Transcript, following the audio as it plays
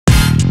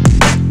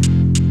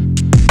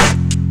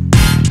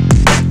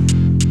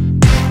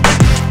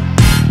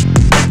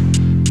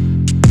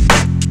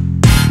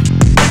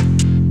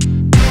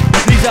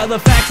are the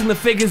facts and the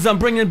figures. I'm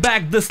bringing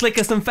back the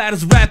slickest and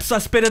fattest raps. I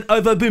spit it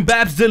over boom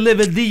baps,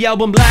 delivered. The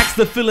album lacks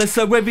the filler,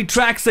 so every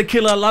track's a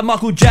killer, like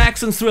Michael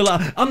Jackson's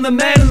Thriller. I'm the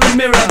man in the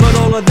mirror, but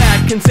all of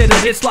that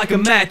considered, it's like a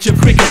match of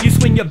cricket. You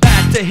swing your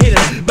bat to hit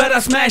it, but I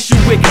smash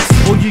your wickets.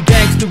 All you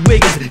gangster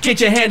wiggers,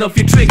 get your hand off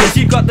your triggers.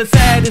 You got the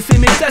saddest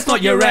image, that's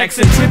not your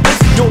accent trippers.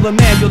 You're the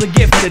man, you're the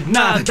gifted,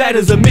 nah, that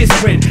is a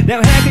misprint.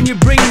 Now how can you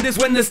bring this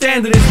when the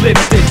standard is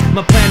lifted?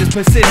 My plan is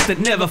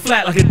persistent, never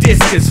flat like a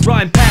discus.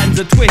 Rhyme patterns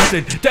are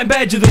twisted, don't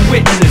badger the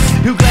witness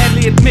who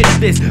gladly admit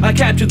this. I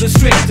capture the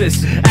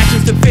strictest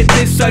actions to fit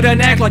this, so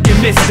don't act like you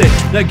missed it.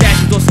 No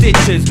gashes or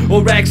stitches,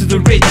 or rags to the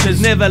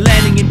riches, never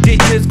landing in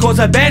ditches, cause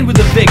I band with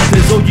the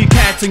victors. All you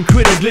cats and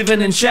critters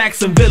living in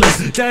shacks and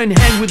villas, don't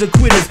hang with the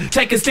quitters,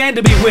 take a stand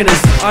to be winners.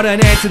 I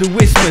don't answer to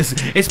whispers,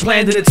 it's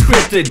planned and it's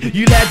scripted.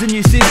 You lads and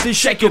you sisters,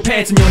 shake your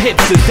pants and your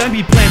hipsters. Don't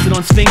be planted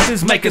on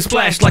sphincters, make a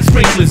splash like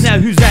sprinklers. Now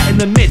who's that in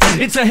the midst?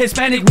 It's a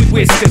Hispanic with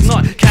whiskers,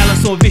 not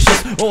callous or vicious,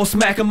 or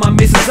smacking my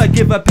missus. I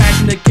give her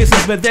passionate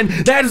kisses, but then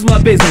that is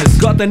my business.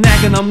 Got the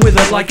knack and I'm with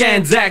it, like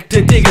Anzac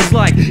to diggers,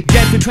 like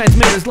get to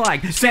transmitters,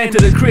 like Santa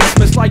to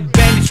Christmas, like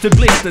bandage to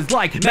blisters,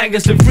 like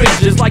magnets to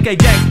fridges, like a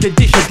yak to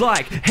dishes,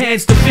 like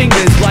hands to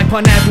fingers, like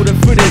pineapple to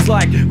fritters,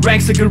 like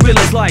ranks to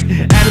gorillas, like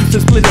atoms to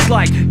splitters,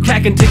 like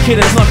cracking to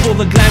kidders. Not for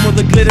the glam or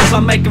the glitters,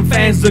 I'm making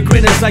fans the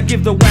grinners. I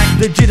give the whack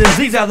the jitters,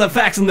 these are the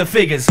facts and the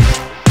figures.